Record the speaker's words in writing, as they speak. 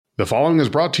The following is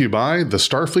brought to you by the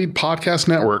Starfleet Podcast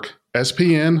Network,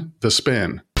 SPN, The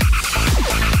Spin.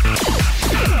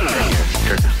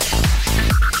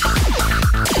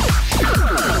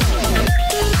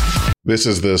 This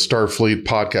is the Starfleet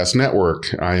Podcast Network.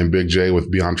 I am Big J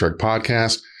with Beyond Trek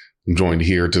Podcast. I'm joined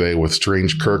here today with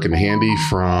Strange Kirk and Handy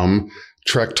from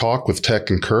Trek Talk with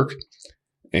Tech and Kirk.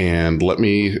 And let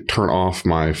me turn off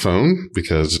my phone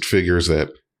because it figures that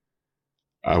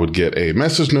I would get a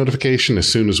message notification as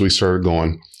soon as we started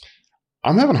going.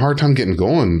 I'm having a hard time getting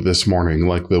going this morning.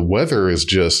 Like the weather is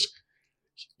just,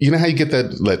 you know how you get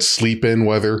that sleep in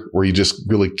weather where you just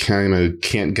really kind of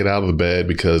can't get out of the bed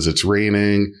because it's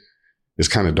raining. It's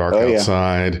kind of dark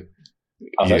outside.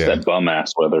 Oh, that's that bum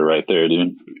ass weather right there,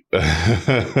 dude.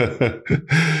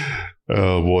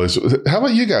 Oh, boys. How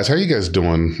about you guys? How are you guys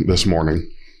doing this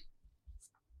morning?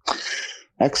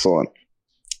 Excellent.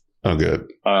 Oh,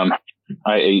 good.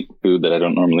 I ate food that I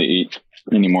don't normally eat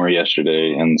anymore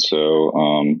yesterday. And so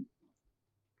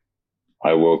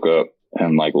I woke up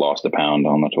and lost a pound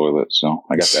on the toilet. So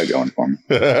I got that going for me.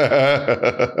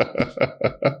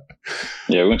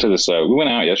 Yeah, we went to this, we went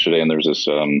out yesterday and there was this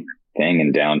thing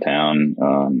in downtown,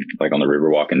 on the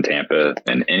Riverwalk in Tampa.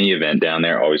 And any event down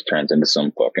there always turns into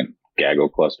some fucking gaggle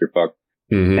clusterfuck.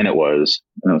 Mm-hmm. And it was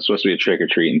supposed to be a trick or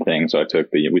treating thing. So we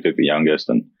took the youngest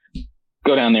and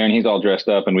go down there and he's all dressed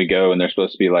up and we go and they're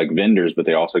supposed to be vendors, but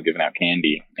they're also giving out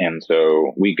candy. And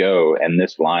so we go and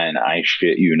this line, I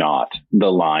shit you not,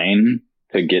 the line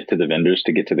to get to the vendors,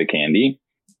 to get to the candy,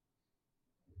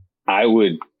 I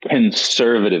would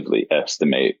conservatively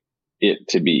estimate it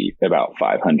to be about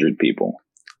 500 people.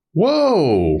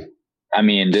 Whoa. I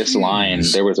mean, this line,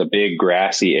 there was a big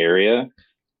grassy area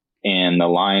and the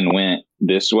line went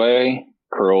this way,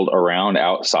 curled around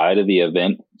outside of the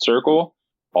event circle,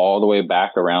 all the way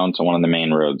back around to one of the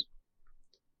main roads.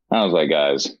 I was like,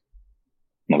 guys,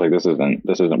 this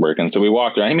isn't working. So we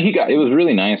walked around. I mean, it was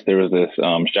really nice. There was this,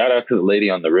 shout out to the lady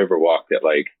on the Riverwalk that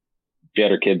she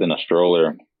had her kids in a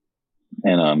stroller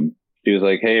and, she was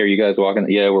like, hey, are you guys walking?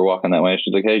 Yeah, we're walking that way.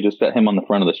 She's like, hey, just set him on the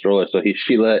front of the stroller. So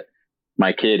she let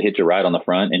my kid hitch a ride on the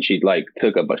front and she had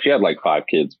 5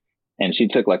 kids and she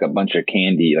took a bunch of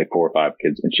candy, 4 or 5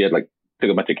 kids. And she had took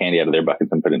a bunch of candy out of their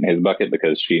buckets and put it in his bucket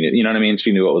because she knew, you know what I mean?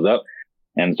 She knew what was up.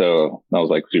 And so that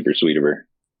was super sweet of her.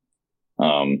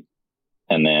 And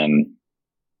then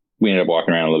we ended up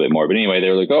walking around a little bit more, but anyway, they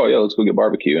were like, oh yeah, let's go get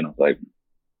barbecue. And I was like,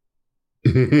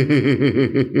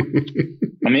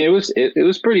 I mean, it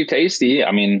was pretty tasty.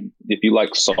 I mean, if you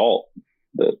like salt,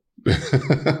 but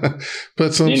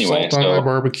put some salt on my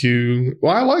barbecue.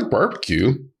 Well, I like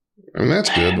barbecue. I mean, that's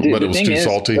good, but it was too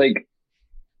salty.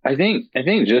 I think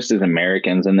just as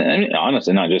Americans, and I mean,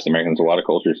 honestly, not just Americans, a lot of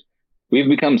cultures, we've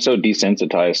become so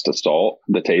desensitized to salt,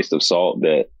 the taste of salt,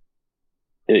 that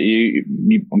you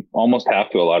almost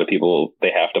have to, a lot of people, they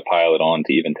have to pile it on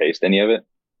to even taste any of it.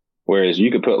 Whereas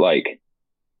you could put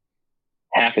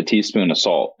half a teaspoon of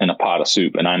salt in a pot of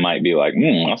soup, and I might be like,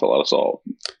 that's a lot of salt.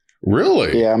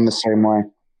 Really? Yeah, I'm the same way.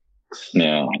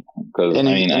 Yeah, because I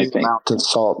think amount of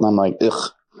salt, and I'm like,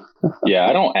 ugh. Yeah,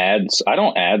 I don't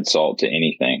add salt to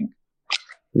anything.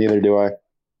 Neither do I.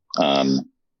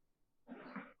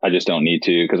 I just don't need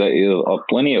to because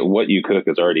plenty of what you cook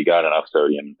has already got enough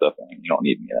sodium and stuff. And you don't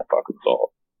need that fucking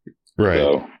salt. Right.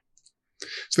 So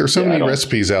there's so many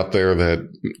recipes out there that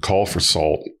call for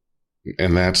salt,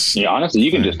 and that's honestly,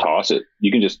 you can just toss it.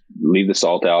 You can just leave the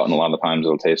salt out, and a lot of times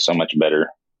it'll taste so much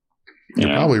better. You're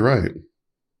probably right.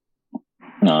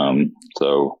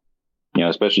 So.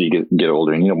 Especially you get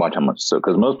older and you don't watch how much. So,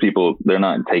 because most people, they're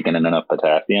not taking in enough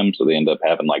potassium. So they end up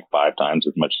having 5 times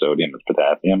as much sodium as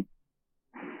potassium.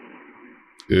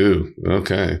 Ew.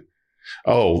 Okay.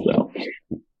 Oh, so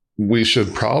we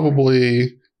should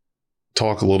probably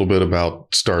talk a little bit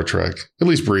about Star Trek, at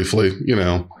least briefly.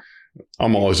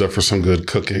 I'm always up for some good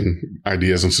cooking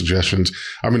ideas and suggestions.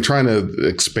 I've been trying to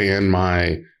expand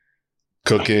my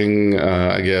cooking,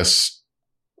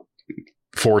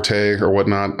 forte or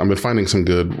whatnot. I've been finding some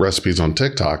good recipes on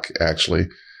TikTok. Actually,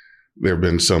 there have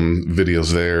been some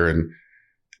videos there and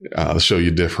they'll show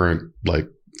you different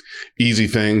easy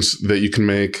things that you can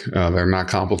make. They're not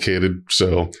complicated.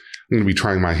 So I'm going to be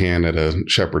trying my hand at a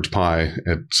shepherd's pie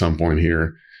at some point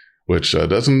here, which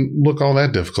doesn't look all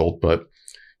that difficult, but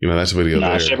that's a video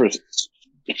there.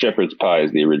 Shepherd's pie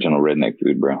is the original redneck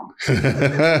food, bro.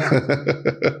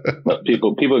 But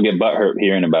people get butthurt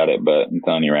hearing about it, but I'm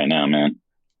telling you right now, man.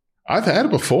 I've had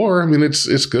it before. I mean,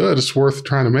 it's good. It's worth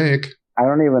trying to make. I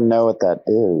don't even know what that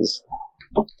is.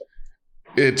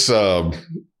 It's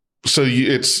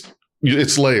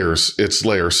it's layers. It's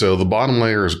layers. So the bottom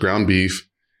layer is ground beef.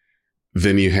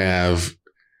 Then you have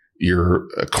your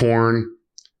corn,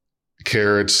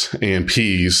 carrots, and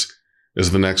peas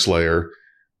is the next layer.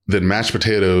 Then mashed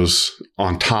potatoes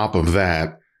on top of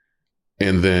that.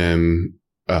 And then,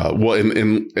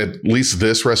 in at least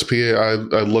this recipe I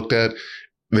looked at,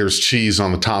 there's cheese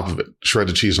on the top of it,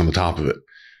 shredded cheese on the top of it.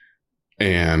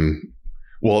 And,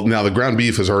 well, now the ground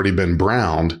beef has already been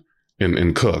browned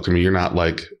and cooked. I mean, you're not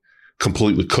like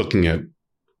completely cooking it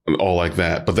all like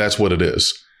that, but that's what it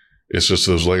is. It's just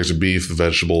those layers of beef, the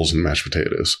vegetables, and mashed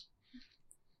potatoes.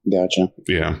 Gotcha.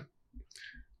 Yeah.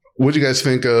 What do you guys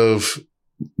think of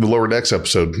the Lower Decks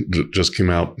episode? Just came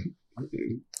out a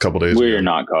couple days ago. We're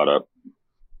not caught up.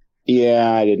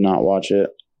 Yeah, I did not watch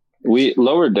it.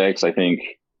 Lower Decks, I think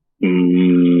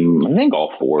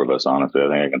all four of us, honestly, I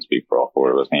think I can speak for all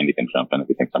four of us. Andy can jump in if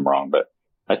he thinks I'm wrong, but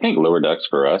I think Lower Decks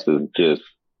for us is just,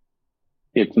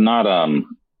 it's not,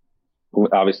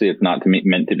 obviously it's not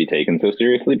meant to be taken so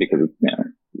seriously because it's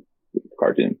a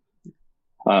cartoon.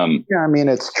 Yeah, I mean,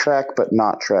 it's Trek, but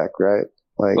not Trek, right?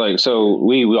 Like, so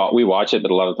we watch it,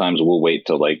 but a lot of times we'll wait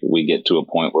till like we get to a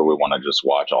point where we want to just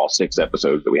watch all 6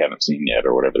 episodes that we haven't seen yet,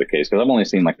 or whatever the case. Because I've only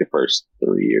seen like the first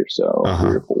 3 or so,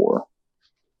 3 or 4,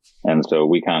 and so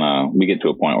we get to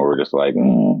a point where we're just like,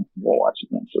 we'll watch it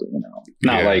eventually.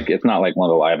 It's not like one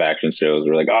of the live action shows.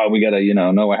 We're like, oh, we gotta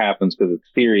know what happens because it's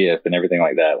serious and everything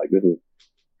like that. Like this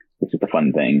is a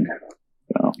fun thing.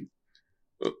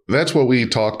 That's what we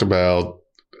talked about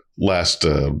last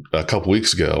a couple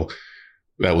weeks ago.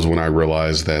 That was when I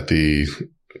realized that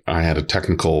I had a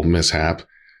technical mishap,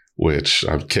 which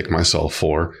I've kicked myself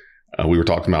for. We were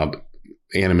talking about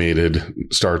animated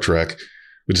Star Trek.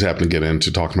 We just happened to get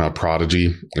into talking about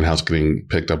Prodigy and how it's getting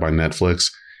picked up by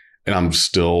Netflix. And I'm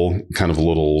still kind of a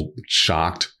little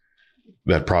shocked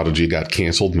that Prodigy got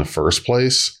canceled in the first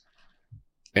place.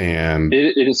 And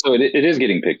it is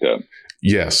getting picked up.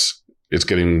 Yes, it's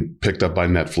getting picked up by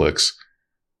Netflix.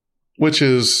 Which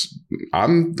is,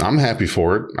 I'm happy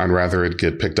for it. I'd rather it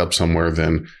get picked up somewhere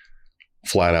than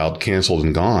flat out canceled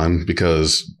and gone.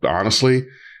 Because honestly,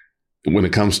 when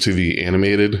it comes to the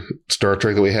animated Star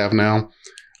Trek that we have now,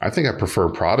 I think I prefer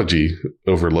Prodigy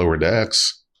over Lower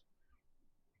Decks.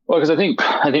 Well, because I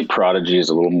think Prodigy is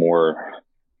a little more.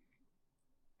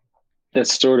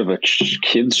 It's sort of a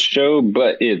kids show,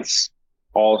 but it's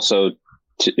also.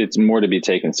 It's more to be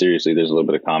taken seriously. There's a little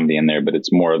bit of comedy in there, but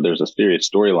it's more, there's a serious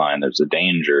storyline. There's a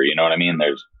danger, you know what I mean?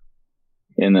 There's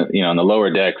in the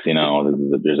Lower Decks, there's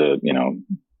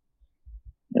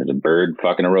a bird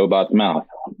fucking a robot's mouth.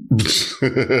 So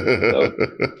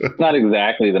it's not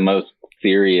exactly the most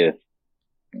serious,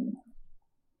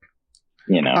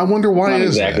 I wonder why it's not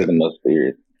is exactly that? The most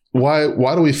serious.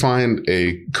 Why do we find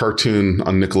a cartoon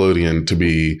on Nickelodeon to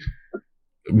be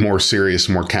more serious,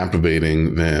 more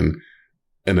captivating than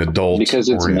an adult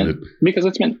oriented? Because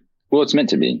it's meant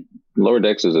to be. Lower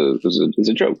Decks is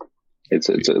a joke. It's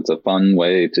a fun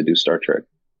way to do Star Trek.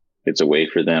 It's a way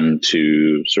for them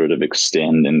to sort of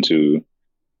extend into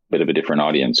a bit of a different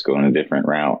audience, go in a different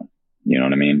route. You know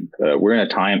what I mean? You're in a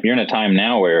time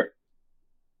now where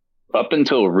up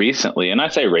until recently, and I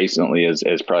say recently as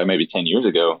probably maybe 10 years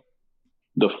ago,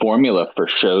 the formula for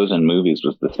shows and movies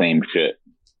was the same shit.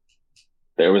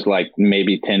 There was like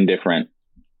maybe 10 different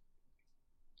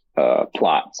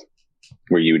plots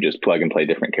where you would just plug and play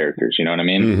different characters. You know what I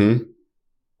mean? Mm-hmm.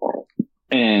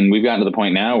 And we've gotten to the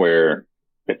point now where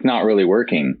it's not really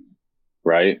working,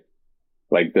 right?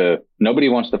 Like nobody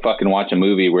wants to fucking watch a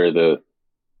movie where the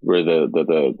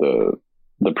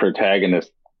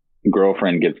protagonist's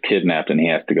girlfriend gets kidnapped and he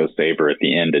has to go save her at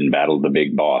the end and battle the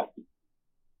big boss.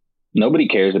 Nobody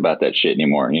cares about that shit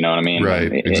anymore. You know what I mean?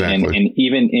 Right. Exactly. And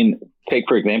even take,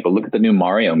 for example, look at the new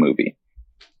Mario movie.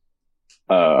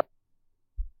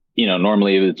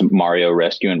 Normally it's Mario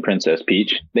rescuing Princess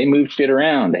Peach. They moved shit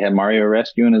around. They had Mario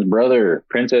rescuing his brother.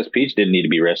 Princess Peach didn't need to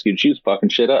be rescued. She was fucking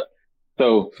shit up.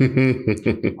 So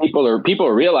people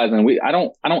are realizing I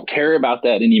don't care about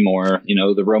that anymore.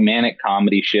 The romantic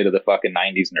comedy shit of the fucking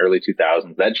 90s and early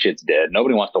 2000s, that shit's dead.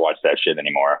 Nobody wants to watch that shit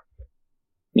anymore.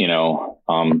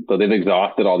 So they've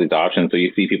exhausted all these options. So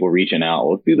you see people reaching out,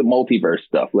 let's do the multiverse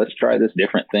stuff. Let's try this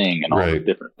different thing and all this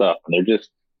different stuff. And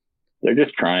they're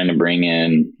just trying to bring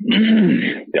in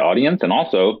the audience, and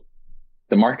also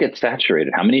the market's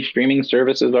saturated. How many streaming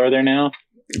services are there now?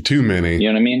 Too many. You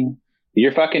know what I mean?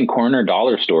 Your fucking corner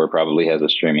dollar store probably has a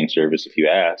streaming service if you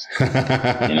ask.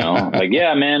 Like,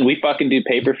 yeah, man, we fucking do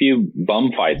pay-per-view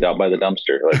bum fights out by the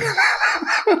dumpster. Like,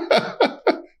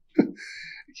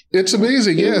 it's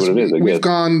amazing. Yes, we've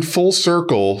gone full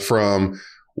circle from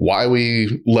why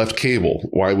we left cable,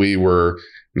 why we were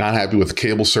not happy with the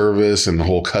cable service and the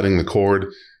whole cutting the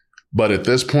cord. But at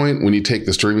this point, when you take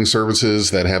the streaming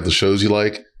services that have the shows you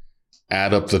like,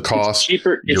 add up the cost, it's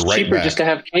cheaper just to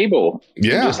have cable.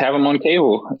 Yeah. Just have them on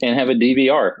cable and have a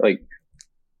DVR. Like,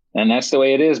 and that's the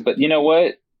way it is. But you know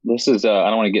what? This is, I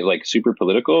don't want to get like super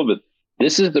political, but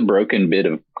this is the broken bit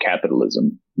of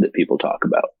capitalism that people talk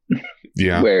about.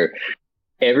 Yeah. Where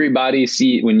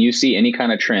when you see any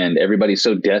kind of trend, everybody's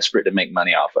so desperate to make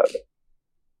money off of it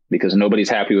because nobody's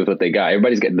happy with what they got.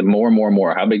 Everybody's getting the more and more and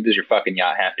more. How big does your fucking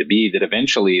yacht have to be that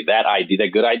eventually that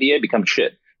good idea becomes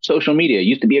shit? Social media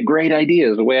used to be a great idea.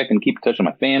 It's a way I can keep in touch with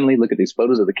my family, look at these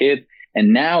photos of the kid.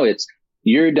 And now it's,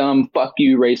 you're dumb, fuck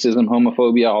you, racism,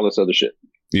 homophobia, all this other shit.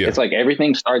 Yeah. It's like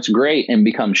everything starts great and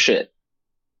becomes shit.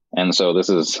 And so this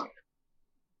is,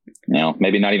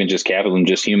 maybe not even just capitalism,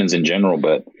 just humans in general,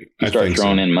 but you start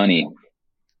throwing in money.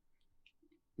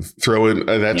 That's, you know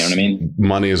what I mean?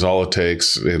 Money is all it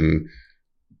takes, and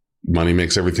money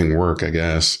makes everything work, I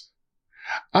guess.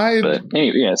 But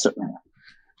anyway, yeah. So,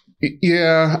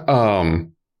 yeah.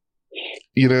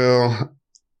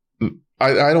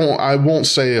 I won't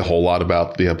say a whole lot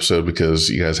about the episode because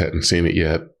you guys hadn't seen it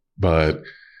yet, but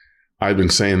I've been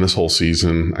saying this whole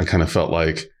season, I kind of felt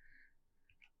like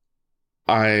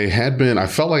I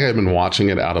felt like I'd been watching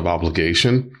it out of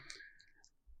obligation.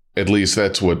 At least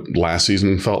that's what last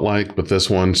season felt like. But this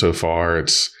one so far,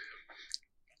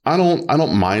 I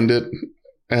don't mind it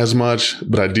as much,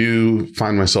 but I do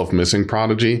find myself missing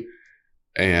Prodigy.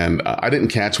 And I didn't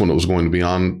catch when it was going to be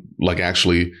on, like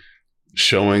actually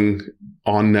showing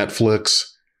on Netflix.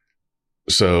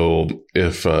 So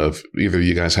if either of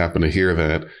you guys happen to hear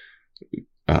that,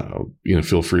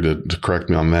 feel free to correct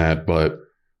me on that. But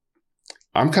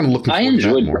I'm kind of looking forward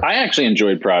to that more. I actually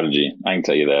enjoyed Prodigy. I can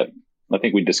tell you that. I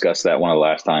think we discussed that one of the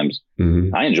last times.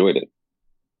 Mm-hmm. I enjoyed it.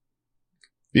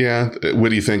 Yeah. What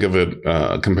do you think of it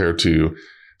compared to,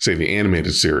 say, the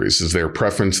animated series? Is there a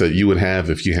preference that you would have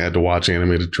if you had to watch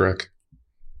animated Trek?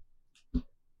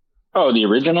 Oh, the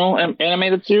original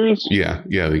animated series? Yeah.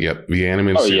 The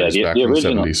animated series back in the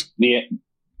 70s.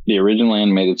 The original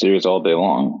animated series all day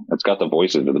long. It's got the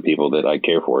voices of the people that I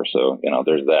care for. So,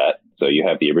 there's that. So you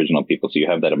have the original people. So you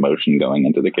have that emotion going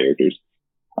into the characters,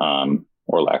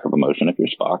 or lack of emotion if you're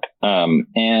Spock.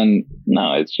 And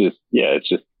no, it's just,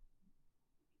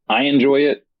 I enjoy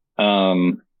it.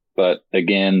 But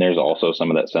again, there's also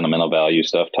some of that sentimental value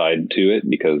stuff tied to it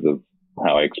because of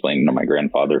how I explained, my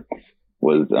grandfather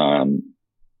was,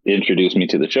 introduced me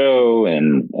to the show.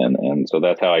 And so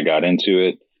that's how I got into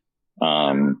it.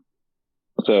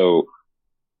 So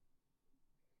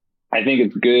I think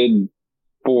it's good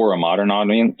for a modern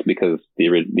audience because the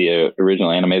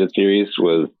original animated series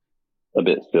was a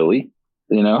bit silly,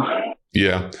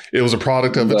 Yeah, it was a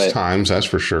product of its times, that's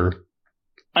for sure.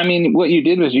 I mean, what you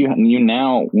did was you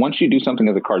now, once you do something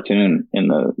as a cartoon in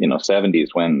the 70s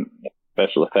when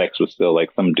special effects was still like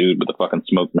some dude with a fucking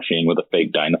smoke machine with a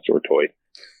fake dinosaur toy,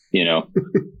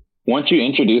 once you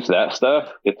introduce that stuff,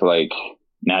 it's like,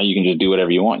 now you can just do whatever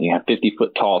you want. You have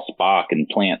 50-foot tall Spock and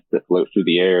plants that float through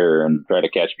the air and try to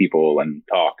catch people and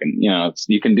talk. And,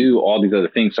 you can do all these other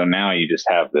things. So now you just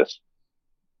have this,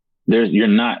 you're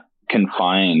not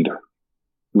confined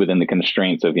within the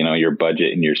constraints of, your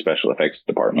budget and your special effects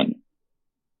department.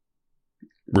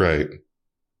 Right.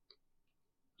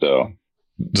 So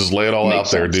just lay it all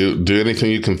out there. Do anything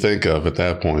you can think of at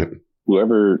that point.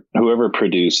 Whoever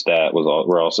produced that was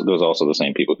also the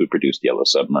same people who produced Yellow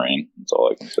Submarine. That's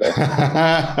all I can say.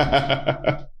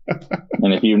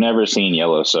 And if you've never seen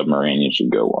Yellow Submarine, you should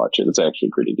go watch it. It's actually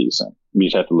pretty decent. You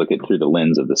just have to look at it through the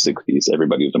lens of the 60s.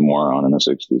 Everybody was a moron in the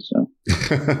 60s.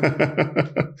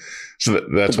 So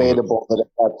that's debatable that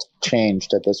that's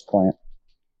changed at this point.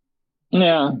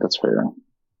 Yeah, that's fair.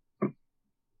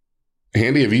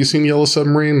 Handy, have you seen Yellow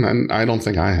Submarine? I don't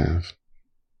think I have.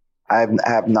 I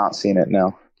have not seen it,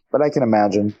 no. But I can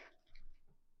imagine.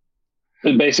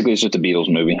 Basically, it's just a Beatles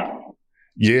movie.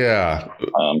 Yeah.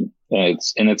 And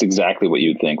it's exactly what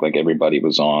you'd think. Like everybody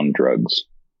was on drugs.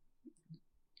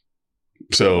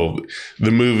 So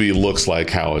the movie looks like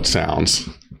how it sounds.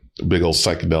 A big old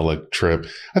psychedelic trip.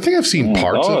 I think I've seen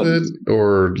parts of it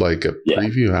or like a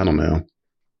preview. I don't know.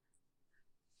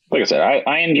 Like I said,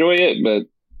 I enjoy it, but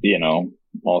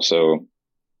also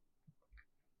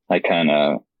I kind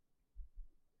of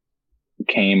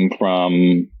came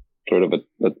from sort of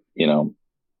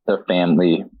a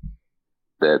family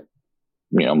that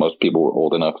most people were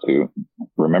old enough to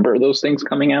remember those things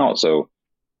coming out, so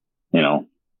that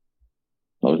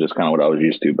was just kind of what I was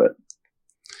used to. But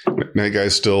now, are you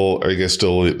guys still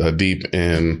deep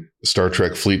in Star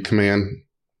Trek Fleet Command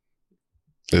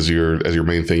as your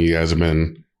main thing you guys have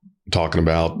been talking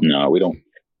about? No, we don't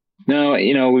No,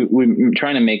 we're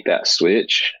trying to make that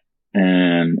switch,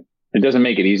 and it doesn't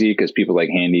make it easy because people like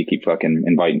Handy keep fucking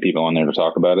inviting people on there to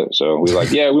talk about it. So we're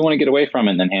like, yeah, we want to get away from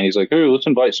it. And then Handy's like, hey, let's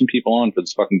invite some people on for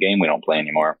this fucking game we don't play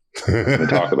anymore. We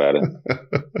talk about it.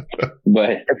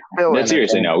 But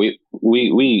seriously, no, we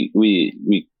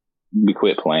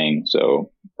quit playing.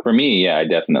 So for me, yeah, I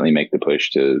definitely make the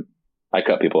push I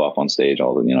cut people off on stage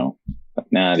all the,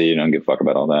 nah, dude, don't give a fuck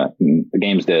about all that. And the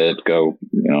game's dead. Go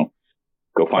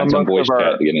find some voice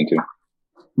chat to get into.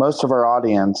 Most of our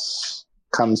audience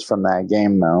comes from that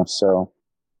game, though. So,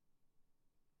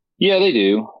 yeah, they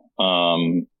do.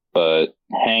 But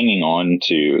hanging on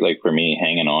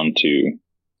to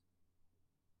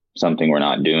something we're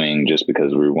not doing just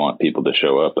because we want people to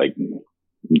show up, like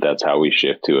that's how we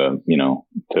shift to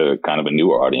to kind of a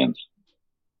newer audience.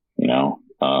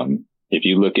 If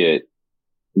you look at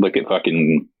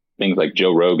fucking things like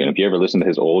Joe Rogan, if you ever listen to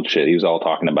his old shit, he was all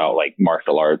talking about like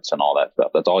martial arts and all that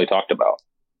stuff. That's all he talked about.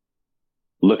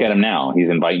 Look at him now. He's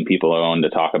inviting people on to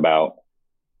talk about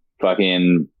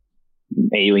fucking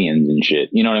aliens and shit.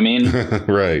 You know what I mean?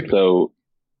 Right. So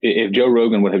if Joe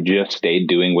Rogan would have just stayed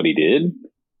doing what he did,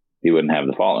 he wouldn't have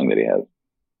the following that he has.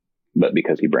 But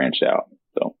because he branched out.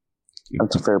 So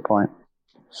that's a fair point.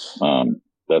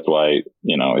 That's why,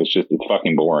 it's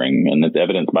fucking boring. And it's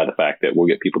evidenced by the fact that we'll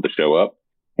get people to show up.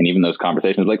 And even those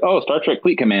conversations like, oh, Star Trek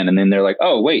Fleet Command. And then they're like,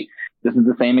 oh, wait, this is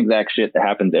the same exact shit that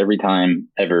happens every time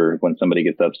ever when somebody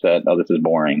gets upset. Oh, this is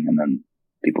boring. And then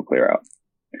people clear out.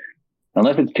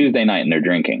 Unless it's Tuesday night and they're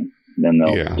drinking. Then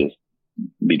they'll just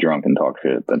be drunk and talk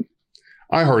shit. But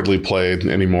I hardly play it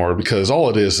anymore because all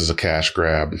it is a cash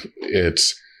grab.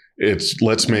 It's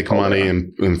let's make money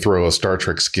and throw a Star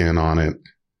Trek skin on it.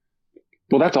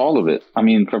 Well, that's all of it. I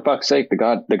mean, for fuck's sake, the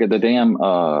damn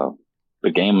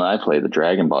the game that I play, the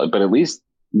Dragon Ball. But at least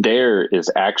there's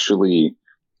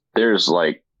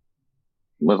like,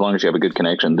 as long as you have a good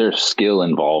connection, there's skill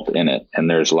involved in it, and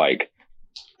there's like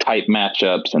type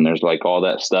matchups, and there's like all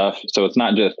that stuff. So it's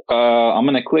not just I'm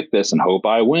gonna click this and hope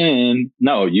I win.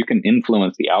 No, you can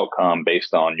influence the outcome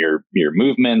based on your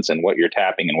movements and what you're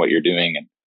tapping and what you're doing. And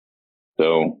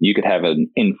so you could have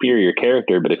an inferior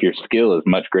character, but if your skill is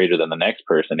much greater than the next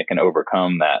person, it can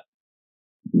overcome that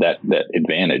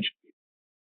advantage.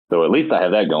 So at least I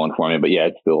have that going for me. But yeah,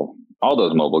 it's still, all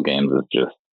those mobile games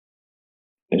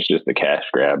it's just a cash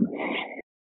grab.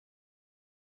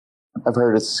 I've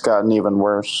heard it's gotten even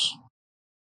worse.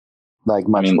 Like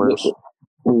much worse.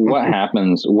 What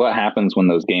happens when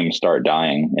those games start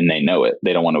dying and they know it?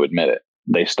 They don't want to admit it.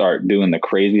 They start doing the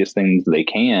craziest things they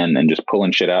can and just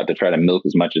pulling shit out to try to milk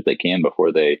as much as they can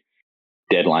before they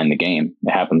deadline the game.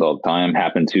 It happens all the time.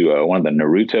 Happened to one of the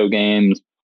Naruto games.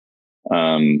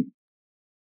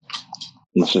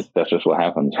 That's just what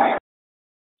happens.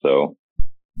 So,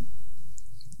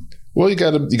 well, you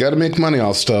got to make money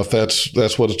off stuff.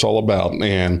 That's what it's all about,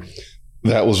 and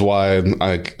that was why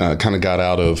I kind of got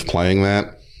out of playing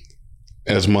that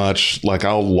as much. Like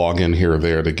I'll log in here or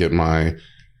there to get my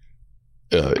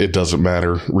it doesn't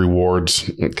matter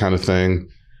rewards kind of thing,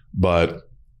 but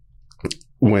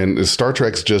when Star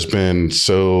Trek's just been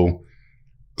so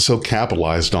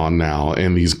capitalized on now,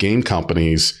 and these game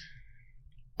companies,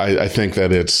 I think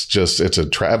that it's a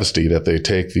travesty that they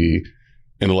take the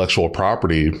intellectual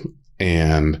property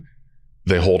and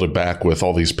they hold it back with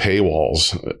all these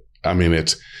paywalls. I mean,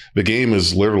 the game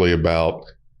is literally about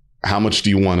how much do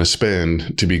you want to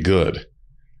spend to be good,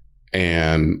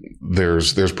 and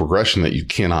there's progression that you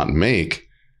cannot make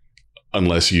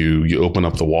unless you open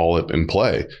up the wallet and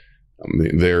play. I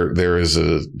mean, there is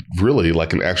a really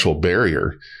like an actual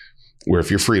barrier where if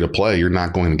you're free to play, you're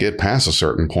not going to get past a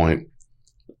certain point.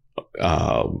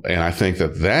 And I think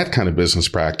that kind of business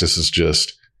practice is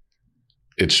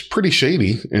it's pretty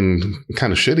shady and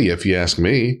kind of shitty if you ask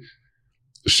me.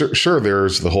 Sure,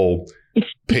 there's the whole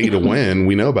pay to win.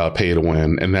 We know about pay to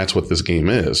win, and that's what this game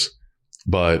is.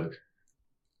 But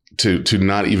to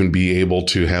not even be able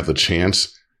to have the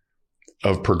chance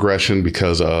of progression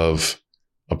because of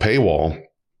a paywall,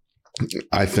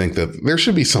 I think that there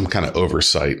should be some kind of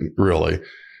oversight, really.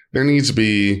 There needs to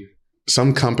be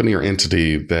some company or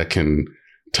entity that can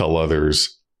tell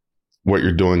others what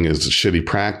you're doing is a shitty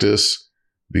practice.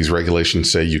 These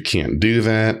regulations say you can't do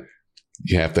that.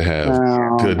 You have to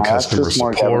have good customer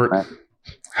support.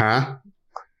 Huh?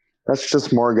 That's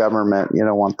just more government. You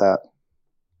don't want that.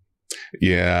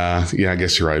 Yeah, I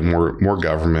guess you're right. More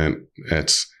government.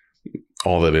 It's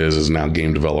all that is now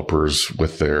game developers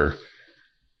with their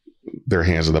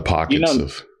hands in the pockets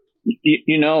of.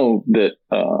 You know that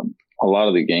a lot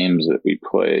of the games that we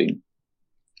play,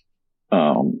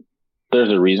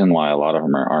 there's a reason why a lot of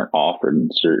them aren't offered in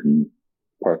certain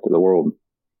parts of the world,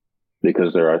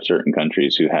 because there are certain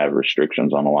countries who have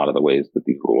restrictions on a lot of the ways that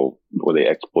people, where they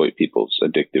exploit people's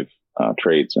addictive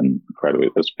traits and try to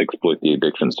exploit the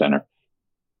addiction center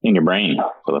in your brain.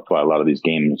 So that's why a lot of these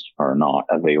games are not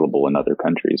available in other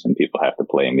countries, and people have to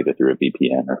play them either through a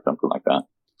VPN or something like that.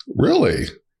 Really?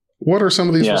 What are some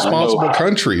of these responsible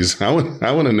countries? I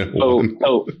want to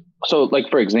know. So like,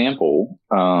 for example,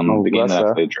 the game that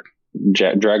I played,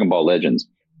 Dragon Ball Legends.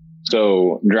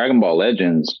 So Dragon Ball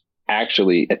Legends,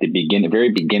 actually, at the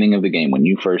very beginning of the game, when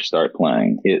you first start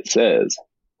playing, it says,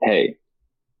 hey,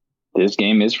 this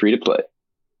game is free to play.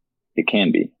 It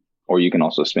can be. Or you can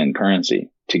also spend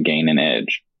currency to gain an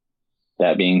edge.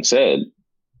 That being said,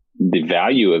 the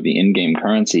value of the in-game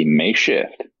currency may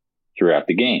shift throughout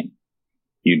the game.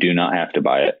 You do not have to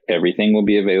buy it. Everything will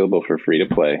be available for free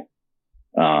to play.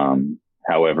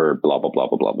 However, blah, blah, blah,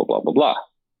 blah, blah, blah, blah, blah, blah.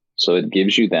 So it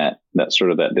gives you that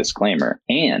sort of that disclaimer.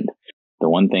 And the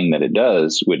one thing that it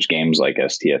does, which games like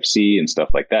STFC and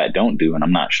stuff like that don't do, and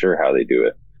I'm not sure how they do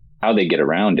it, how they get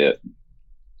around it,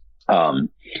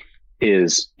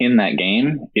 is in that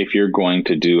game, if you're going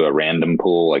to do a random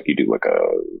pull, like you do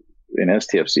in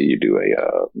STFC, you do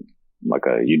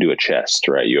a chest,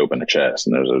 right? You open a chest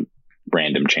and there's a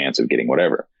random chance of getting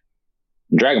whatever.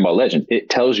 In Dragon Ball Legends, it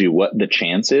tells you what the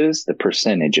chance is, the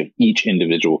percentage of each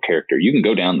individual character. You can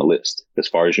go down the list as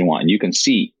far as you want, and you can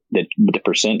see the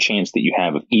percent chance that you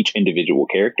have of each individual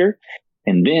character.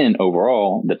 And then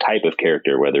overall, the type of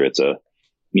character, whether it's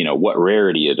what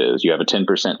rarity it is. You have a 10%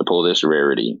 to pull this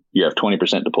rarity. You have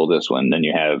 20% to pull this one. Then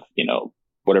you have,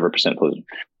 whatever percent pulls.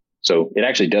 So it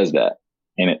actually does that.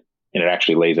 And it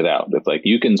actually lays it out. It's like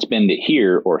you can spend it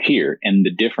here or here. And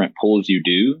the different pulls you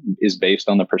do is based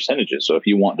on the percentages. So if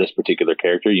you want this particular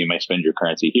character, you may spend your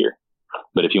currency here.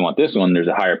 But if you want this one, there's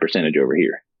a higher percentage over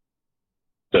here.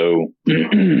 So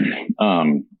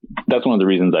that's one of the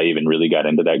reasons I even really got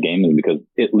into that game, is because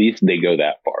at least they go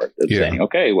that far. It's saying,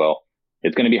 okay, well,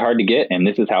 it's going to be hard to get, and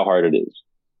this is how hard it is.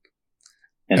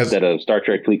 Instead of Star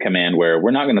Trek Fleet Command, where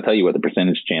we're not going to tell you what the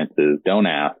percentage chance is. Don't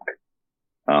ask.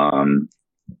 And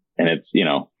it's,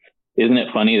 isn't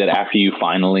it funny that after you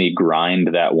finally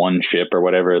grind that one ship or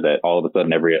whatever, that all of a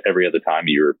sudden every other time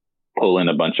you're pulling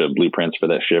a bunch of blueprints for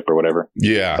that ship or whatever?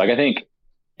 Yeah. Like, I think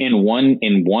in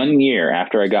 1 year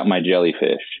after I got my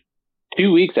jellyfish,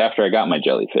 2 weeks after I got my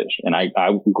jellyfish, and I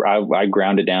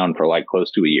ground it down for like close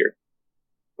to a year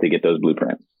to get those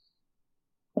blueprints.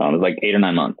 It was like 8 or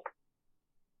 9 months.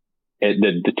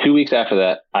 The 2 weeks after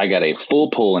that, I got a full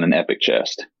pull in an epic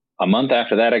chest. A month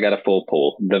after that, I got a full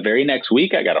pull. The very next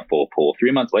week, I got a full pull.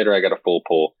 3 months later, I got a full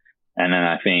pull. And then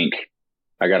I think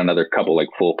I got another couple like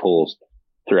full pulls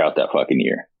throughout that fucking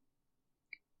year.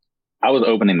 I was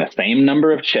opening the same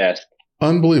number of chests.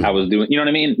 Unbelievable. I was doing, you know what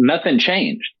I mean? Nothing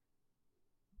changed.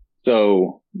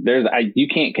 So you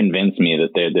can't convince me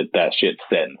that shit's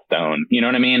set in stone. You know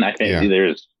what I mean? I think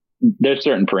there's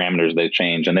certain parameters they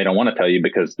change, and they don't want to tell you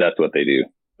because that's what they do.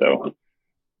 So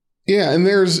yeah, and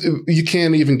you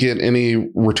can't even get any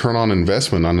return on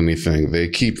investment on anything. They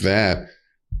keep that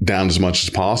down as much as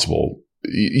possible.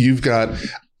 You've got,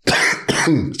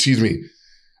 excuse me.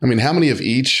 I mean, how many of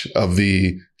each of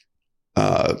the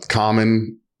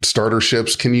common starter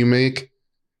ships can you make?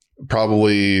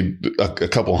 Probably a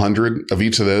couple hundred of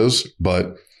each of those,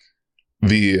 but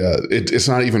it's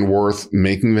not even worth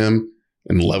making them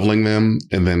and leveling them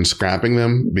and then scrapping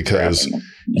them, because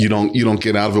you don't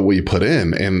get out of it what you put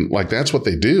in. And like, that's what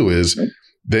they do, is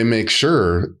they make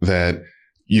sure that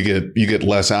you get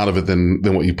less out of it than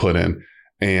what you put in.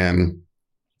 And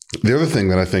the other thing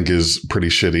that I think is pretty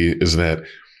shitty is that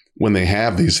when they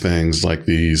have these things like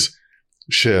these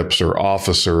ships or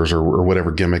officers or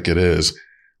whatever gimmick it is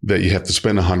that you have to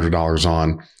spend $100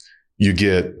 on, you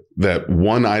get that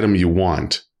one item you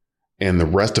want, and the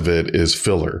rest of it is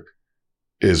filler,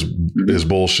 is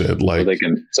bullshit. Like,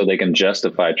 so they can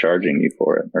justify charging you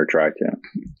for it, or try to.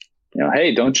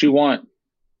 Hey, don't you want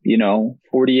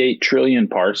 48 trillion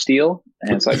par steel?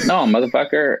 And it's like, no,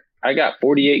 motherfucker, I got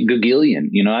 48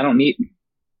 gagillion. I don't need.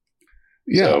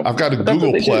 Yeah, so, I've got a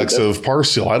Googleplex of par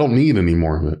steel. I don't need any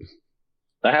more of it.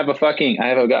 I have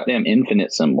a goddamn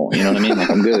infinite symbol. You know what I mean? Like,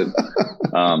 I'm good.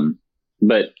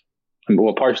 But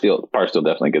par steel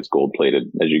definitely gets gold plated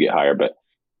as you get higher. But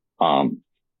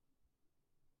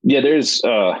there's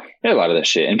a lot of that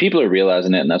shit, and people are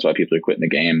realizing it, and that's why people are quitting the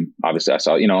game. Obviously, I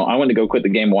saw, I went to go quit the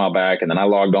game a while back, and then I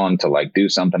logged on to like do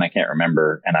something I can't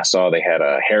remember, and I saw they had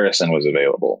a Harrison was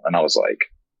available, and I was like,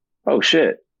 oh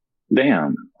shit,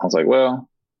 damn. I was like, well,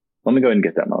 let me go ahead and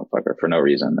get that motherfucker for no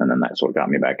reason. And then that's what got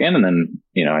me back in. And then,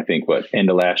 I think end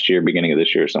of last year, beginning of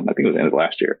this year or something, I think it was end of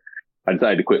last year, I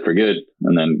decided to quit for good.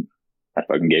 And then I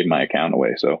fucking gave my account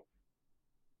away. So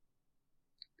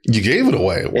you gave it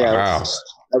away. Wow. Yeah,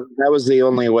 that was the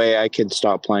only way I could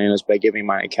stop playing, is by giving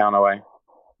my account away.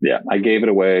 Yeah, I gave it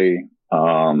away.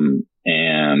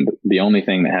 And the only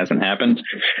thing that hasn't happened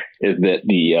is that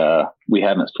we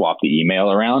haven't swapped the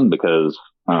email around, because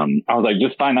I was like,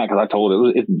 just find out, because I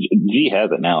told G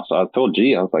has it now. So I told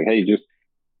G, I was like, hey, just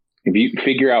if you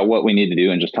figure out what we need to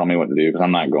do and just tell me what to do, because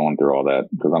I'm not going through all that,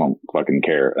 because I don't fucking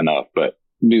care enough. But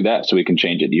do that so we can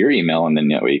change it to your email, and then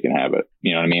that way you can have it.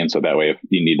 You know what I mean? So that way, if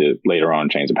you need to later on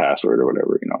change the password or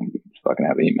whatever, you can just fucking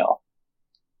have the email.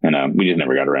 And we just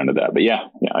never got around to that. But yeah,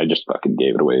 I just fucking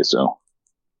gave it away. So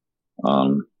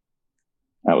that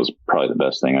was probably the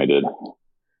best thing I did.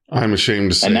 I'm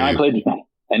ashamed to say. And now I played,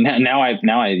 and now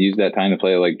I use that time to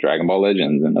play like Dragon Ball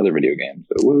Legends and other video games.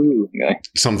 So woo,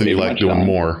 something you like doing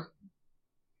more.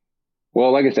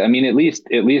 Well, like I said, I mean, at least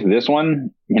this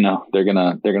one, they're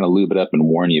gonna lube it up and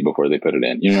warn you before they put it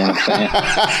in. You know what I'm saying?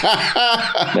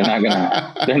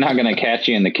 they're not gonna catch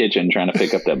you in the kitchen trying to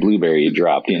pick up that blueberry you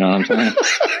dropped. You know what I'm saying?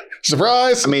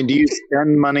 Surprise! I mean, do you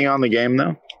spend money on the game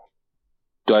though?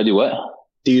 Do I do what?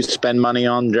 Do you spend money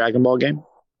on the Dragon Ball game?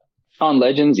 On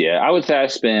Legends, yeah, I would say I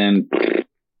spend,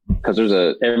 because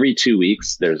every 2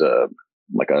 weeks there's a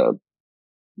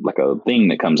thing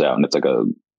that comes out, and it's like a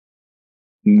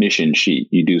mission sheet.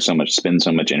 You do so much, spend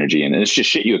so much energy, and it's just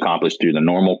shit you accomplish through the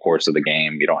normal course of the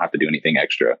game. You don't have to do anything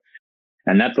extra,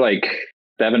 and that's like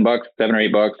 $7 or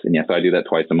 $8, and yes, I do that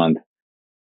twice a month.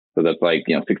 So that's like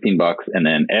 $16, and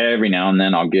then every now and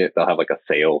then they'll have like a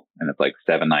sale, and it's like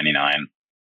 $7.99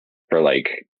 for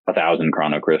like 1,000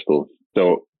 chrono crystals.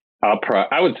 So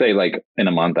I would say like in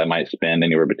a month I might spend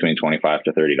anywhere between $25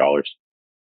 to $30.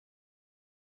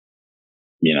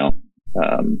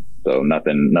 So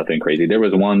nothing crazy. There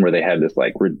was one where they had this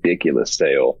like ridiculous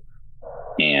sale,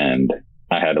 and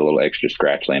I had a little extra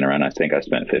scratch laying around. I think I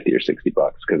spent $50 or $60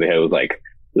 because it was like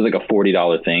a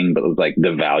 $40 thing, but it was like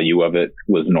the value of it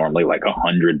was normally like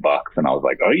 $100, and I was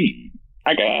like, oh,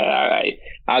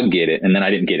 I'll get it. And then I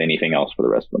didn't get anything else for the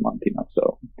rest of the month,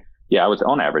 So yeah, I was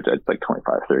on average, it's like $25,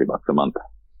 $30 a month.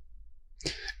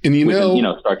 And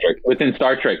within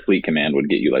Star Trek Fleet Command would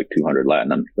get you like 200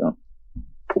 Latinum. So.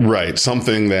 Right.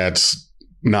 Something that's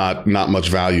not much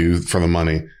value for the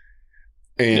money.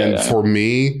 And for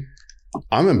me,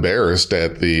 I'm embarrassed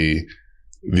at the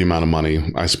amount of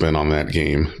money I spent on that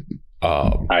game.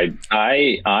 I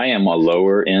am a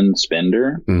lower end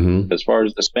spender as far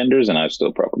as the spenders, and I've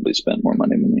still probably spent more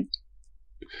money than you.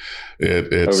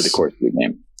 It's over the course of the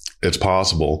game. It's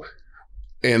possible.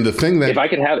 And the thing that if I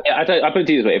could have, I'll put it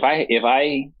to you this way: if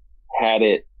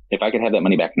I could have that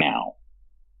money back now,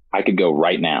 I could go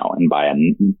right now and buy a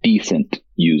decent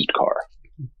used car.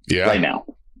 Yeah. Right now.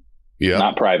 Yeah.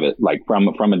 Not private, like from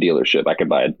a dealership. I could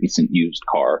buy a decent used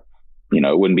car.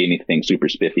 It wouldn't be anything super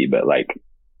spiffy, but like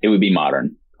it would be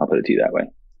modern. I'll put it to you that way.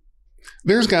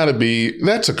 There's got to be,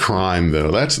 that's a crime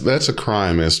though. That's a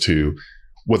crime as to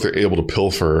what they're able to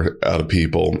pilfer out of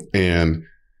people. And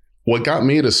what got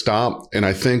me to stop, and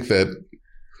I think that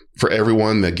for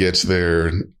everyone that gets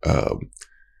their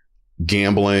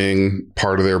gambling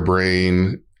part of their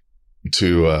brain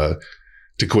to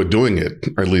quit doing it,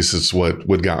 or at least it's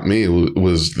what got me,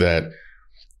 was that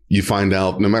you find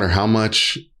out no matter how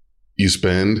much you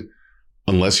spend,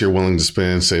 unless you're willing to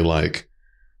spend, say, like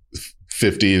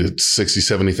 $50,000 to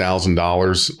 $60,000,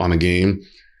 $70,000 on a game,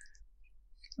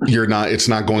 it's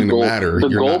not going to matter. The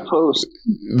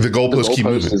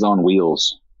goalpost is on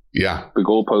wheels. Yeah. The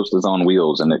goalpost is on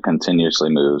wheels, and it continuously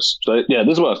moves. So yeah,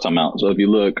 this is what I was talking about. So if you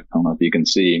look, I don't know if you can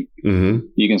see,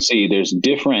 you can see there's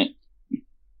different,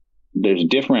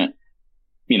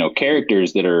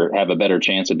 characters that have a better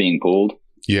chance of being pulled.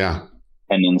 Yeah.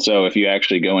 And then so if you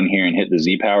actually go in here and hit the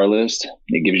Z power list,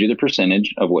 it gives you the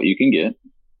percentage of what you can get.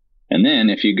 And then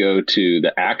if you go to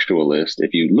the actual list,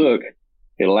 if you look,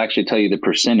 it'll actually tell you the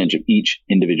percentage of each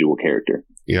individual character.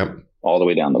 Yep. All the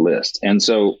way down the list. And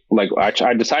so like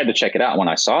I decided to check it out. When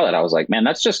I saw that, I was like, man,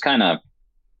 it's just kind of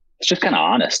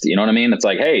honest. You know what I mean? It's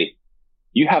like, hey,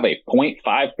 you have a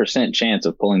 0.5% chance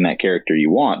of pulling that character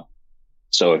you want.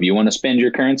 So if you want to spend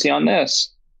your currency on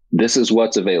this is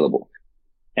what's available.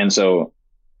 And so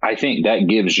I think that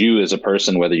gives you as a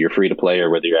person, whether you're free to play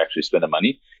or whether you're actually spending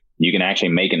money, you can actually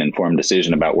make an informed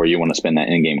decision about where you want to spend that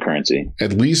in-game currency.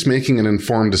 At least making an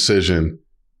informed decision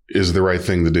is the right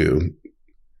thing to do.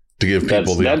 To give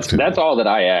people the opportunity. That's all that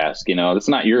I ask. It's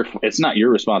not your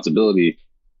responsibility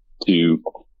to,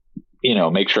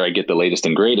 make sure I get the latest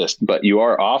and greatest, but you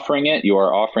are offering it. You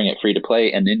are offering it free to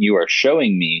play. And then you are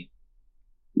showing me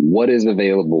what is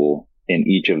available in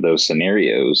each of those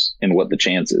scenarios and what the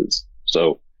chance is.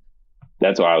 So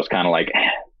that's why I was kind of like,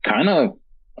 I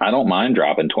don't mind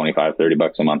dropping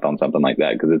 $25-$30 a month on something like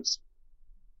that, because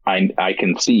I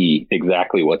can see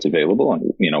exactly what's available and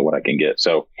what I can get.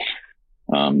 So,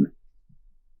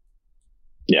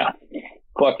 yeah,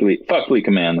 fuck Fleet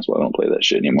Command. That's why I don't play that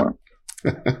shit anymore.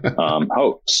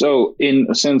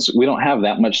 Since we don't have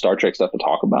that much Star Trek stuff to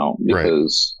talk about,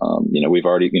 because we've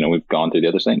already we've gone through the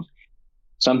other things.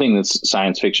 Something that's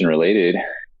science fiction related.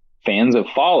 Fans of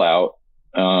Fallout.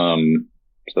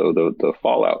 So the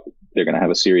Fallout, they're going to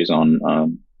have a series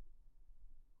on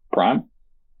Prime.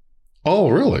 Oh,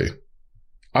 really?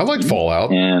 I like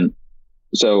Fallout. And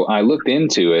so I looked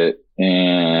into it,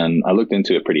 and I looked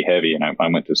into it pretty heavy, and I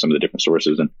went to some of the different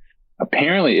sources, and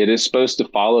apparently it is supposed to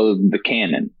follow the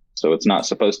canon. So it's not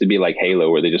supposed to be like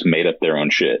Halo, where they just made up their own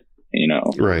shit,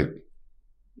 Right.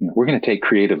 We're going to take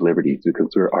creative liberties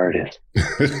because we're artists.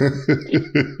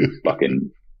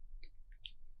 Fucking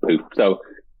poop. So,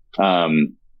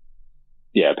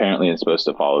 yeah, apparently it's supposed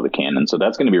to follow the canon. So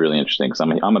that's going to be really interesting, because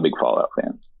I'm a big Fallout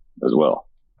fan as well.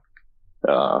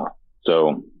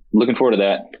 So looking forward to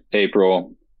that.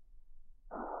 April.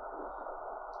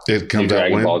 It comes out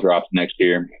Dragon when? Ball drops next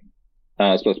year.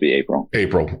 It's supposed to be April.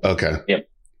 April. Okay. Yep.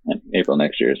 And April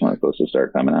next year is when it's supposed to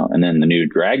start coming out. And then the new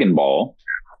Dragon Ball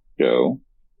show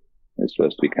is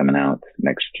supposed to be coming out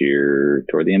next year,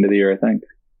 toward the end of the year, I think.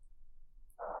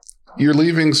 You're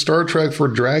leaving Star Trek for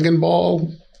Dragon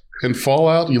Ball and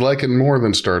Fallout? You like it more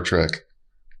than Star Trek?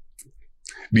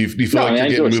 Do you feel like you're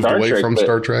getting moved away from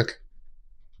Star Trek?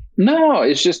 No,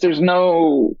 it's just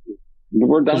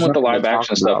we're done with the live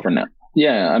action stuff for now.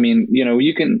 Yeah, I mean,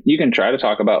 you can try to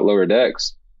talk about Lower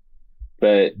Decks,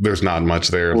 but there's not much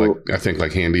there. Like I think,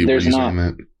 like Handy was using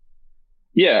that.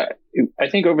 Yeah, I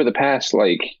think over the past,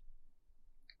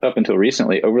 up until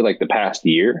recently, over the past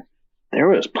year, there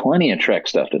was plenty of Trek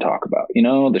stuff to talk about.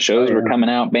 The shows were coming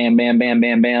out, bam, bam, bam,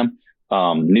 bam, bam.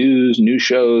 News, new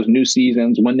shows, new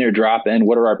seasons, when they're dropping,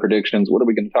 what are our predictions? What are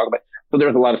we going to talk about? So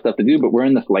there's a lot of stuff to do, but we're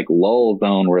in this lull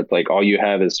zone where it's all you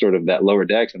have is sort of that Lower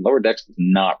Decks, and Lower Decks does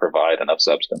not provide enough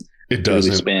substance. It doesn't.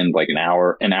 Really spend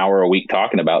an hour a week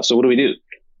talking about. So what do?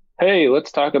 Hey,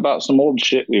 let's talk about some old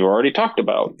shit we've already talked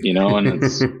about, and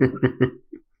it's,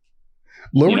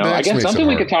 Lower Decks I guess makes something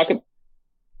we hard. could talk about.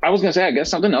 I was going to say, I guess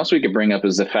something else we could bring up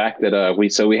is the fact that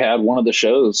we had one of the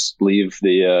shows leave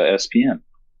the SPN.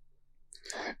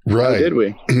 Right. Oh, did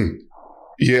we?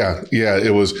 Yeah.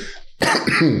 It was,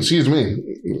 excuse me.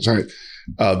 Sorry.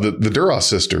 The Duras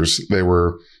sisters, they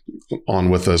were on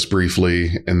with us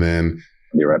briefly, and then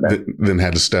You're right back. then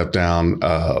had to step down,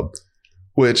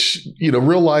 which,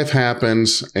 real life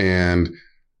happens. And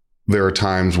there are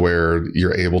times where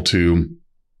you're able to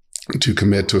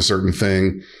commit to a certain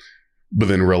thing, but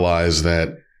then realize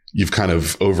that you've kind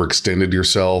of overextended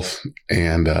yourself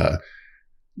and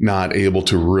not able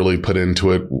to really put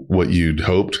into it what you'd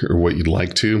hoped or what you'd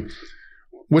like to,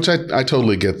 which I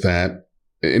totally get that.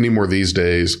 Anymore these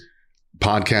days,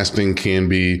 podcasting can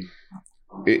be,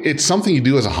 it's something you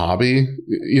do as a hobby,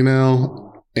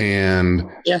 and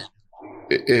yeah,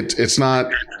 it's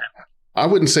not, I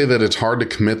wouldn't say that it's hard to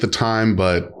commit the time,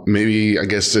 but maybe, I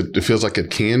guess it feels like it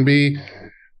can be.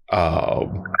 I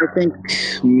think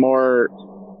more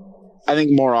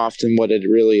often what it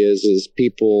really is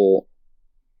people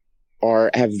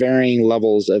have varying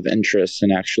levels of interest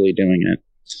in actually doing it.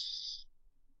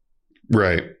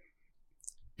 Right.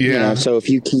 Yeah. So if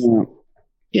you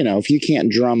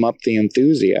can't drum up the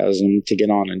enthusiasm to get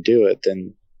on and do it,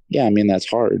 then yeah, that's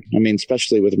hard.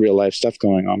 Especially with real life stuff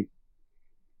going on.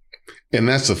 And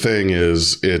that's the thing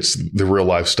is it's the real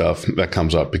life stuff that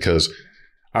comes up, because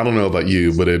I don't know about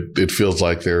you, but it feels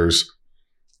like there's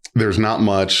not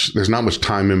much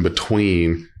time in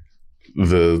between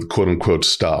the quote unquote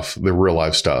stuff, the real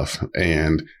life stuff.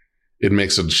 And it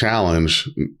makes it a challenge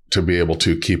to be able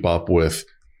to keep up with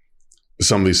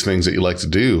some of these things that you like to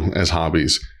do as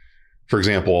hobbies. For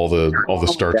example, all the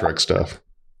Star Trek stuff.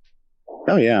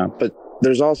 Oh yeah. But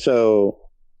there's also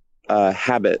a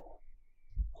habit,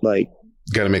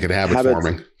 got to make it habit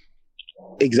forming.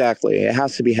 Exactly. It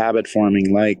has to be habit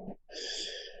forming.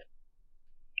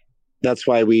 That's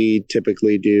why we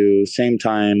typically do same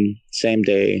time, same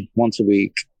day, once a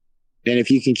week. And if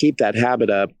you can keep that habit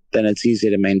up, then it's easy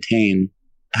to maintain.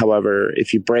 However,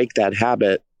 if you break that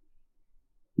habit,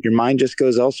 your mind just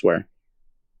goes elsewhere.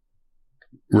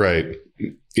 Right.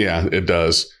 Yeah, it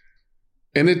does.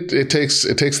 And it takes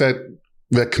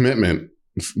that commitment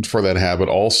for that habit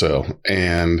also.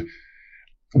 And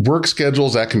work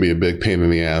schedules, that can be a big pain in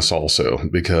the ass also,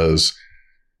 because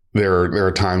there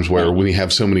are times where when you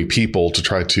have so many people to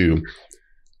try to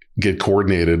get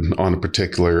coordinated on a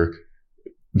particular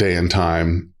day and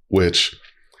time, which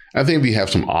I think if you have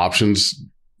some options,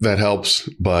 that helps.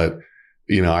 But,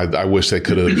 I wish they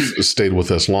could have stayed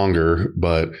with us longer.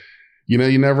 But,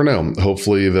 you never know.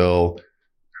 Hopefully they'll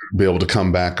be able to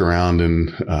come back around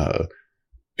and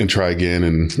try again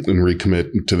and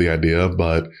recommit to the idea.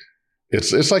 But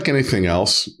it's like anything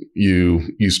else.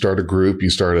 You start a group, you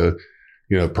start a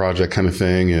project kind of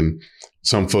thing, and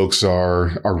some folks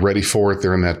are ready for it.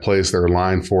 They're in that place. They're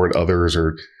aligned for it. Others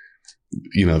are,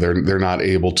 they're not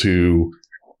able to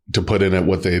put in it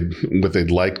what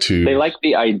they'd like to. They like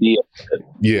the idea.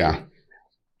 Yeah,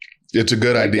 it's a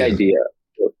good idea.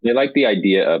 They like the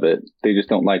idea of it. They just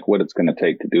don't like what it's going to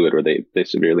take to do it, or they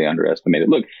severely underestimate it.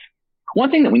 Look, one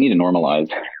thing that we need to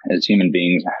normalize as human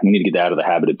beings, we need to get out of the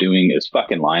habit of doing, is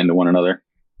fucking lying to one another.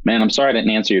 Man, I'm sorry I didn't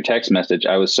answer your text message.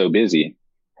 I was so busy.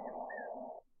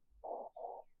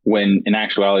 When in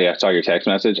actuality, I saw your text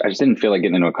message, I just didn't feel like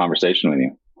getting into a conversation with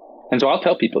you. And so I'll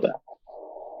tell people that.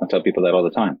 I'll tell people that all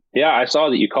the time. Yeah, I saw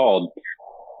that you called,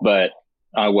 but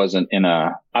I wasn't in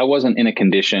a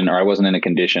condition, or I wasn't in a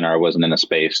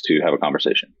space to have a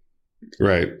conversation.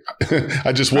 Right.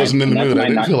 I just wasn't in the mood. I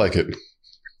didn't feel like it.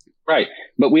 Right.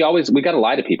 But we got to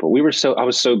lie to people. I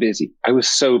was so busy. Oh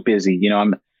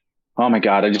my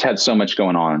God, I just had so much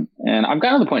going on. And I've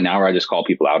gotten to the point now where I just call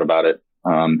people out about it.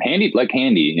 Handy,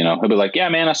 he'll be like, yeah,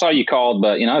 man, I saw you called,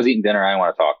 but I was eating dinner. I didn't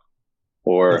want to talk.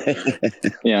 Or,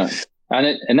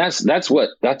 and that's what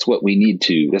we need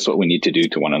to do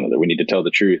to one another. We need to tell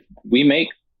the truth. We make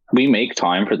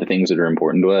time for the things that are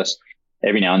important to us.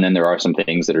 Every now and then there are some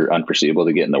things that are unforeseeable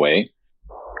to get in the way,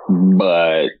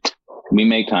 but we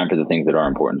make time for the things that are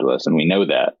important to us. And we know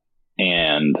that.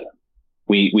 And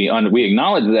we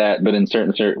acknowledge that, but in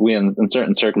certain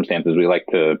circumstances, we like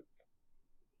to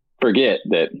forget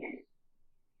that,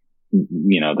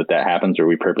 that happens, or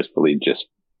we purposefully just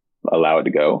allow it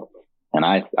to go. And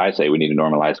I say we need to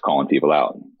normalize calling people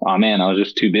out. Oh man, I was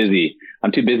just too busy.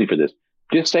 I'm too busy for this.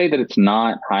 Just say that it's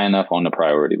not high enough on the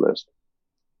priority list.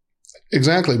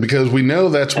 Exactly. Because we know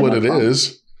that's what it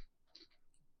is.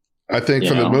 I think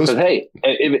for the most, hey,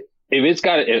 if it's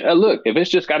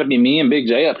just got to be me and Big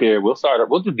J up here, we'll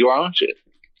just do our own shit.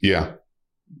 Yeah.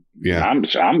 Yeah. I'm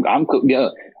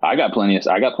I got plenty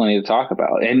to talk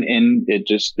about. And it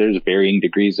just, there's varying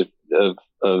degrees of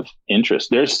interest.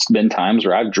 There's been times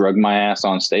where I've drugged my ass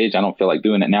on stage. I don't feel like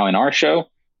doing it now. In our show,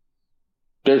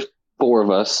 there's 4 of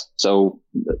us. So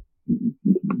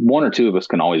 1 or 2 of us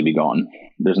can always be gone.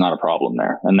 There's not a problem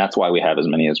there. And that's why we have as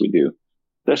many as we do.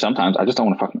 There's sometimes I just don't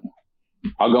want to fucking,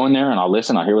 I'll go in there and I'll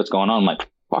listen. I'll hear what's going on. I'm like,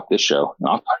 fuck this show.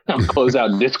 And I'll close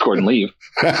out Discord and leave.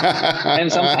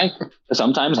 And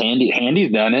sometimes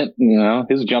Handy's done it.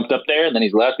 He's jumped up there and then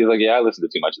he's left. He's like, yeah, I listened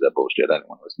to too much of that bullshit. I don't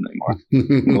want to listen anymore.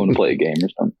 I'm going to play a game or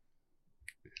something.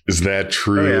 Is that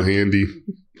true, Handy?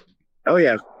 Oh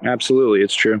yeah, absolutely.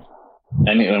 It's true.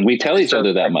 And we tell each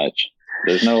other that much.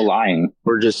 There's no lying.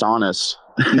 We're just honest.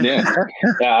 Yeah.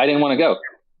 I didn't want to go.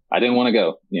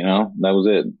 That was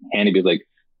it. Handy be like,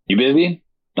 you busy?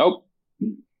 Nope.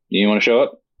 You want to show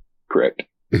up? Correct.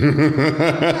 And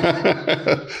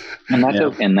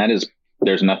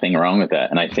there's nothing wrong with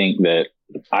that. And I think that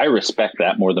I respect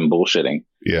that more than bullshitting.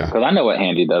 Yeah. Because I know what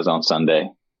Handy does on Sunday.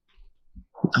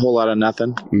 A whole lot of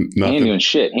nothing. He ain't doing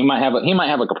shit. He might have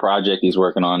like a project he's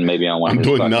working on, maybe on one. I'm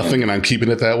doing nothing and I'm keeping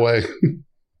it that way.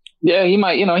 Yeah, he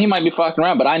might be fucking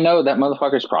around, but I know that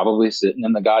motherfucker's probably sitting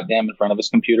in the goddamn in front of his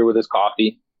computer with his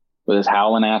coffee, with his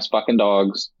howling ass fucking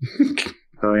dogs.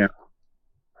 Oh yeah.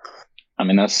 I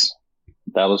mean, that's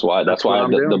why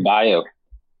the bio,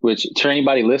 which to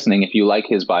anybody listening, if you like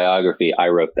his biography, I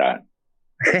wrote that.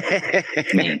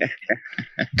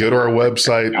 Go to our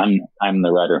website. I'm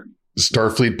the writer.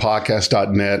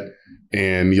 Starfleetpodcast.net,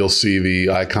 and you'll see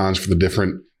the icons for the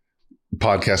different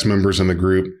podcast members in the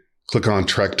group. Click on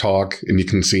Trek Talk and you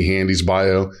can see Handy's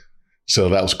bio. So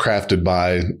that was crafted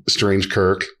by Strange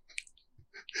Kirk,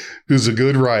 who's a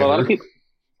good writer. A lot of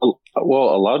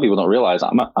people don't realize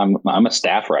I'm a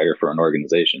staff writer for an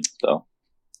organization. So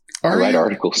I write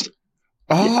articles.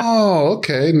 Oh,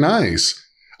 okay. Nice.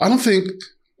 I don't think,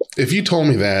 if you told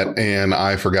me that and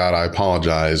I forgot, I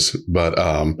apologize. But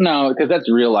no, because that's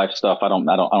real life stuff. I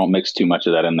don't mix too much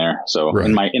of that in there. So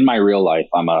right. in my real life,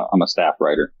 I'm a staff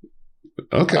writer.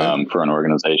 Okay. For an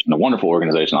organization, a wonderful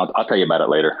organization. I'll tell you about it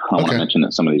later. I don't want to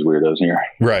mention some of these weirdos here.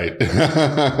 Right.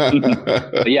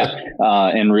 But yeah,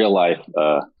 in real life,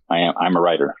 I'm a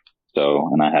writer. So,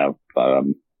 and I have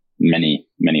many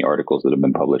articles that have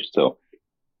been published. So,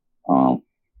 oh,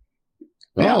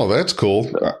 that's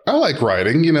cool. I like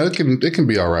writing. It can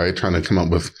be all right trying to come up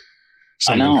with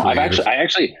something. I know. Creative.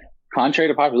 contrary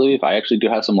to popular belief, I actually do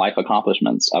have some life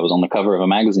accomplishments. I was on the cover of a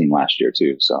magazine last year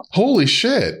too. So holy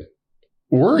shit,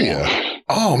 were you?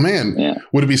 Oh man,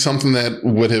 would it be something that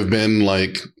would have been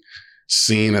like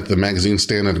seen at the magazine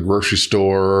stand at a grocery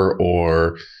store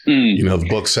or the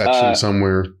book section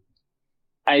somewhere?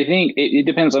 I think it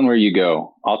depends on where you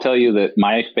go. I'll tell you that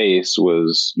my face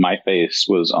was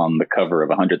on the cover of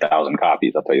 100,000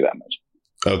 copies. I'll tell you that much.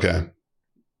 Okay.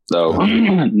 So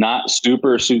not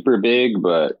super, super big,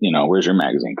 but where's your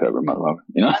magazine cover, motherfucker?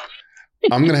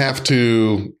 I'm gonna have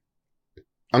to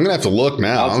look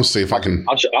now. I'll see if I can.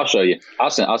 I'll show you. I'll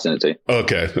send it to you.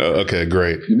 Okay,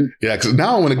 great. Mm-hmm. Yeah, because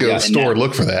now I want to go to the store and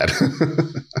look for that.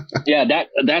 Yeah, that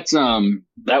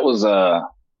was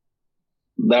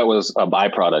a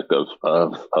byproduct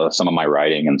of some of my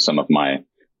writing and some of my.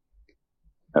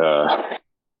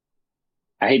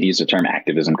 I hate to use the term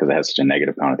activism because it has such a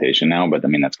negative connotation now, but I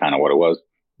mean that's kind of what it was.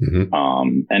 Mm-hmm.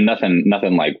 And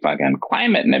nothing like fucking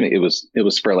climate. And it was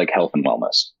for like health and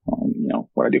wellness.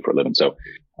 What I do for a living. So,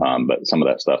 but some of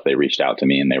that stuff, they reached out to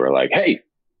me and they were like, "Hey,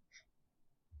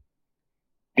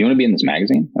 do you want to be in this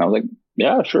magazine?" And I was like,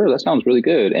 "Yeah, sure. That sounds really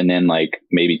good." And then like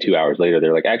maybe 2 hours later,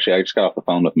 they're like, "Actually, I just got off the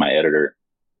phone with my editor.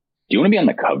 Do you want to be on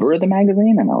the cover of the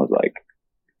magazine?" And I was like,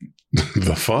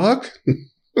 "The fuck?"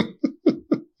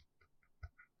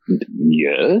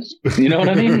 Yes. You know what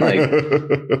I mean? Like,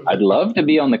 I'd love to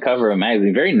be on the cover of a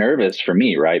magazine. Very nervous for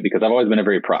me, right? Because I've always been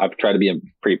I've tried to be a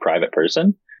pretty private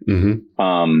person.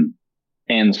 Mm-hmm.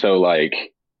 And so like,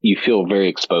 you feel very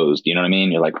exposed. You know what I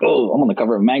mean? You're like, oh, I'm on the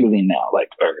cover of a magazine now. Like,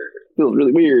 it feels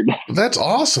really weird. That's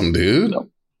awesome, dude. So,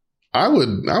 I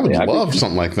would love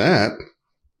something like that.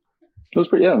 It was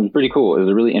pretty cool. It was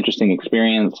a really interesting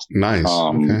experience. Nice.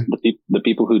 Okay. The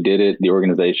people who did it, the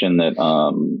organization that,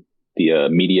 the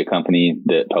media company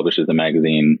that publishes the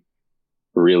magazine,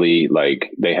 really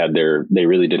like they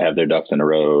really did have their ducks in a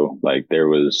row. Like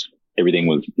everything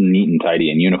was neat and tidy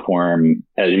and uniform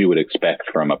as you would expect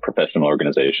from a professional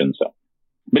organization. So,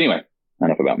 but anyway,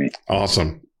 enough about me.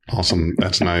 Awesome.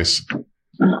 That's nice.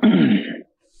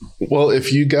 Well,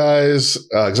 if you guys,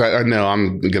 cause I know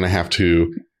I'm going to have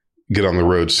to get on the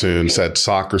road soon. It's that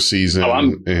soccer season.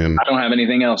 And I don't have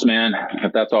anything else, man.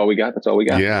 If that's all we got, that's all we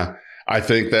got. Yeah. I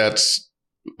think that's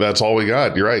all we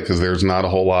got. You're right, because there's not a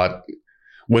whole lot.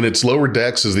 When it's Lower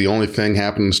Decks is the only thing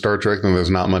happening in Star Trek, then there's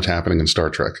not much happening in Star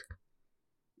Trek.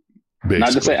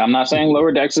 Basically. I'm not saying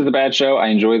Lower Decks is a bad show. I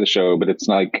enjoy the show, but it's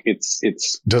like it's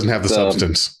doesn't have the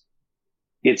substance.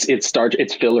 It's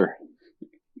filler.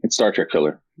 It's Star Trek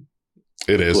filler.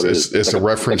 It is. It's a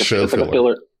reference show filler. Like a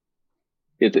filler.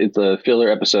 It's a filler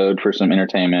episode for some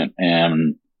entertainment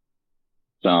and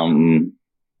some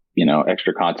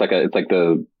extra content. It's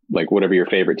like whatever your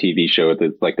favorite TV show is.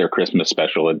 It's like their Christmas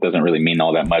special. It doesn't really mean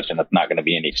all that much, and it's not going to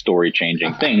be any story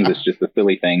changing things. It's just a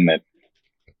silly thing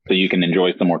so you can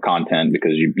enjoy some more content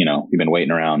because you've been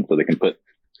waiting around, so they can put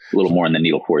a little more in the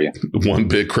needle for you. One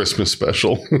big Christmas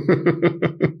special.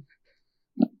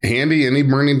 Handy, any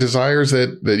burning desires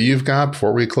that you've got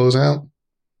before we close out?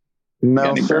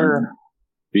 No, sir.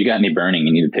 If you got any burning,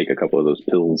 you need to take a couple of those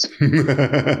pills.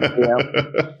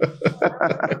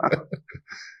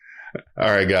 All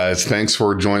right, guys. Thanks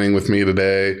for joining with me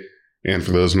today. And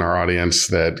for those in our audience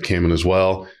that came in as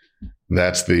well,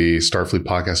 that's the Starfleet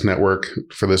Podcast Network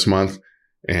for this month.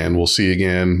 And we'll see you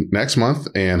again next month.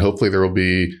 And hopefully there will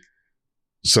be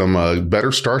some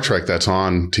better Star Trek that's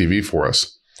on TV for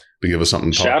us to give us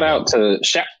something to talk about.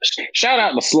 Shout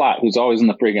out to Slot, who's always in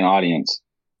the friggin' audience.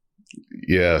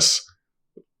 Yes.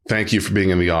 Thank you for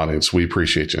being in the audience. We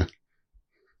appreciate you.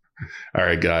 All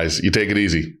right, guys, you take it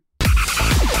easy.